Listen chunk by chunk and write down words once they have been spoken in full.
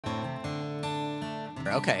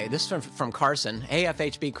Okay, this is from Carson. Hey,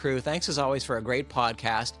 FHB crew, thanks as always for a great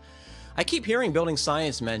podcast. I keep hearing building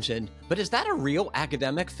science mentioned, but is that a real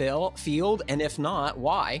academic field? And if not,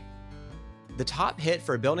 why? The top hit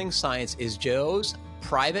for building science is Joe's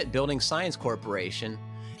private building science corporation.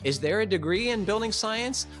 Is there a degree in building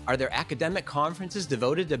science? Are there academic conferences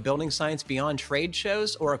devoted to building science beyond trade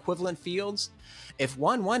shows or equivalent fields? If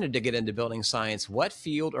one wanted to get into building science, what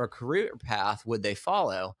field or career path would they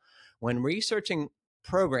follow? When researching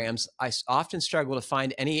programs, I often struggle to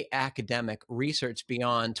find any academic research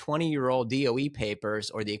beyond 20-year-old DOE papers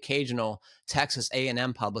or the occasional Texas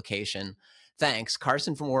A&M publication. Thanks,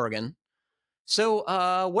 Carson from Oregon. So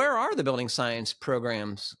where are the building science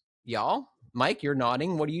programs, y'all? Mike, you're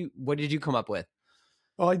nodding. What did you come up with?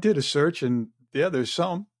 Well, I did a search, and yeah, there's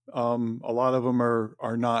some. A lot of them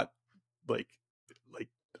are not like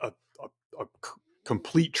a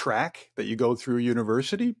complete track that you go through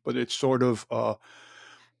university, but it's sort of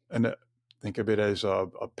think of it as a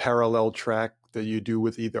parallel track that you do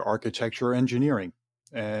with either architecture or engineering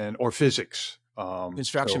or physics.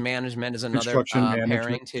 Construction management is another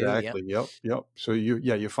pairing too. Exactly. Yep. So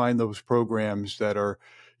you find those programs that are,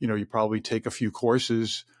 you probably take a few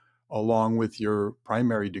courses along with your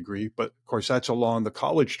primary degree, but of course that's along the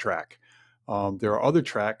college track. There are other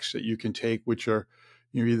tracks that you can take, which are,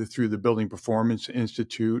 either through the Building Performance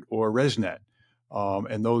Institute or ResNet.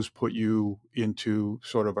 And those put you into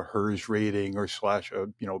sort of a HERS rating or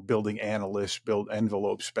 / building analyst, build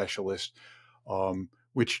envelope specialist,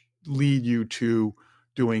 which lead you to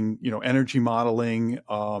doing, energy modeling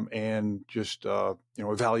and just,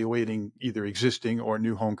 evaluating either existing or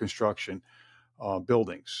new home construction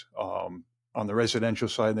buildings. On the residential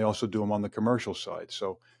side, they also do them on the commercial side.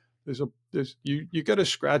 So you got to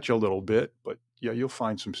scratch a little bit, but yeah, you'll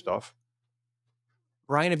find some stuff.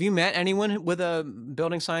 Ryan, have you met anyone with a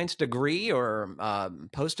building science degree or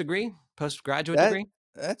postgraduate degree?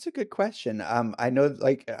 That's a good question. I know,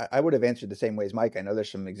 I would have answered the same way as Mike. I know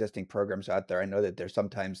there's some existing programs out there. I know that they're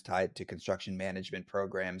sometimes tied to construction management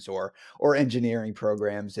programs or engineering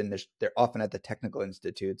programs, and they're often at the technical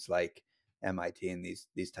institutes like MIT and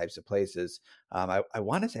these types of places. I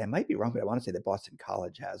want to say, I might be wrong, but I want to say that Boston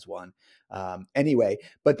College has one. Anyway,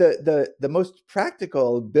 but the most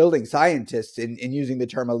practical building scientists, in using the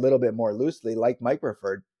term a little bit more loosely, like Mike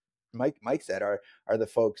said, are the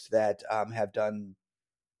folks that have done,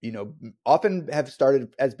 often have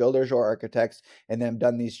started as builders or architects and then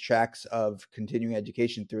done these tracks of continuing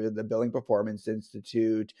education through the Building Performance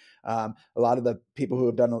Institute. A lot of the people who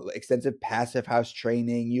have done extensive passive house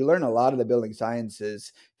training, you learn a lot of the building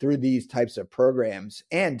sciences through these types of programs.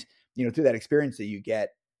 And, through that experience that you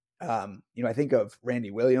get, I think of Randy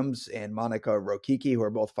Williams and Monica Rokicki, who are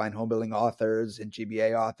both Fine Homebuilding authors and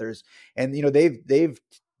GBA authors. And, they've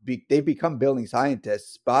become building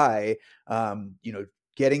scientists by,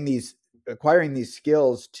 acquiring these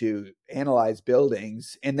skills to analyze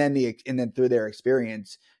buildings, and then through their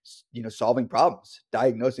experience, solving problems,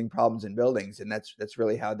 diagnosing problems in buildings, and that's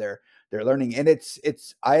really how they're learning. And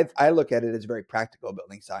I look at it as very practical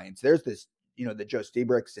building science. There's this, the Joe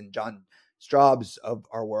Stiebricks and John Straubs of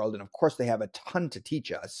our world, and of course they have a ton to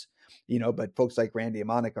teach us, but folks like Randy and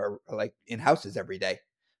Monica are like in houses every day,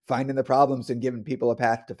 finding the problems and giving people a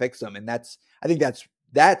path to fix them. And I think that's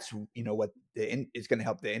what is going to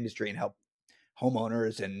help the industry and help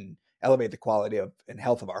homeowners and elevate the quality of and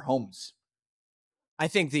health of our homes. I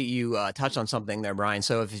think that you touched on something there, Brian.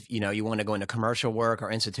 So if you want to go into commercial work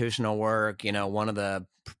or institutional work, one of the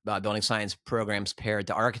building science programs paired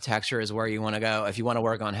to architecture is where you want to go. If you want to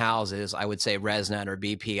work on houses, I would say ResNet or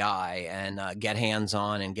BPI, and get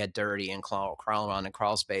hands-on and get dirty and crawl around in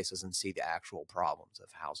crawl spaces and see the actual problems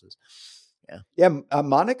of houses. Yeah.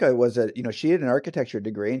 Monica was she had an architecture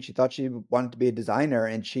degree, and she thought she wanted to be a designer,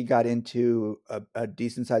 and she got into a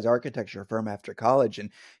decent sized architecture firm after college, and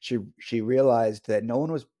she realized that no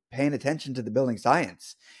one was paying attention to the building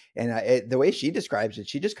science. And the way she describes it,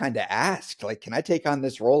 she just kind of asked, like, can I take on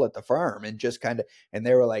this role at the firm? And and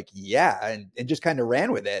they were like, yeah, and just kind of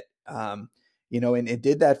ran with it. And it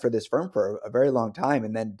did that for this firm for a very long time,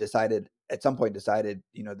 and then at some point decided,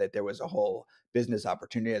 that there was a whole business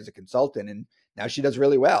opportunity as a consultant, and now she does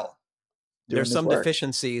really well. There's some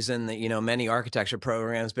deficiencies in the, many architecture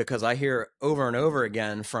programs, because I hear over and over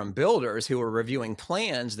again from builders who are reviewing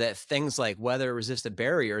plans that things like weather resistant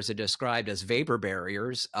barriers are described as vapor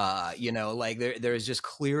barriers. There's just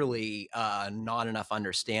clearly not enough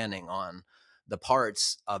understanding on the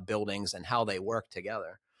parts of buildings and how they work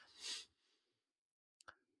together.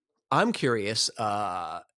 I'm curious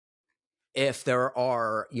if there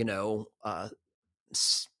are,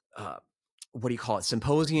 what do you call it?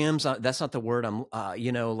 Symposiums. That's not the word.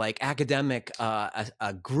 Like academic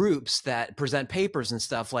groups that present papers and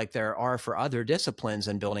stuff like there are for other disciplines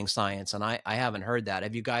in building science. And I haven't heard that.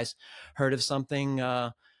 Have you guys heard of something,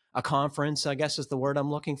 a conference, I guess is the word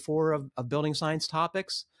I'm looking for, of building science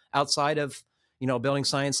topics outside of, building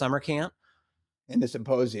science summer camp? In the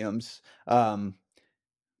symposiums. Yeah.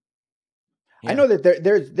 I know that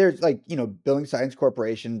there's like, Building Science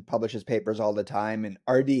Corporation publishes papers all the time, and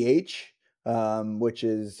RDH, which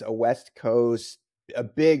is a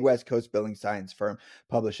big West Coast building science firm,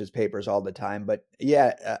 publishes papers all the time. But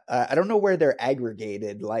yeah, I don't know where they're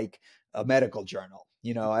aggregated like a medical journal.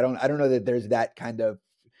 I don't know that there's that kind of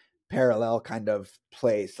parallel kind of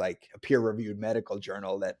place, like a peer-reviewed medical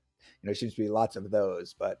journal that, seems to be lots of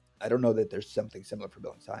those, but I don't know that there's something similar for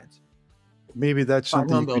building science. Maybe that's Fine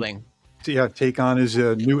something Homebuilding. Take on as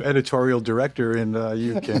a new editorial director, and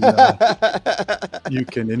you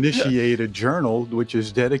can initiate a journal which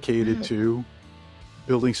is dedicated to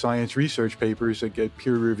building science research papers that get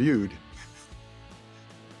peer reviewed.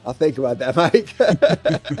 I'll think about that, Mike.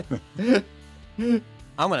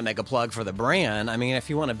 I'm going to make a plug for the brand. I mean, if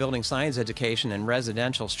you want a building science education in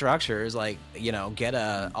residential structures, like, get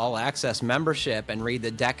a all access membership and read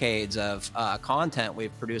the decades of content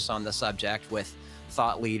we've produced on the subject with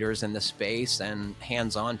thought leaders in the space and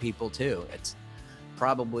hands-on people too. It's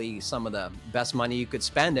probably some of the best money you could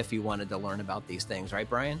spend if you wanted to learn about these things, right,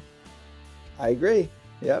 Brian? I agree.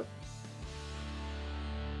 Yep.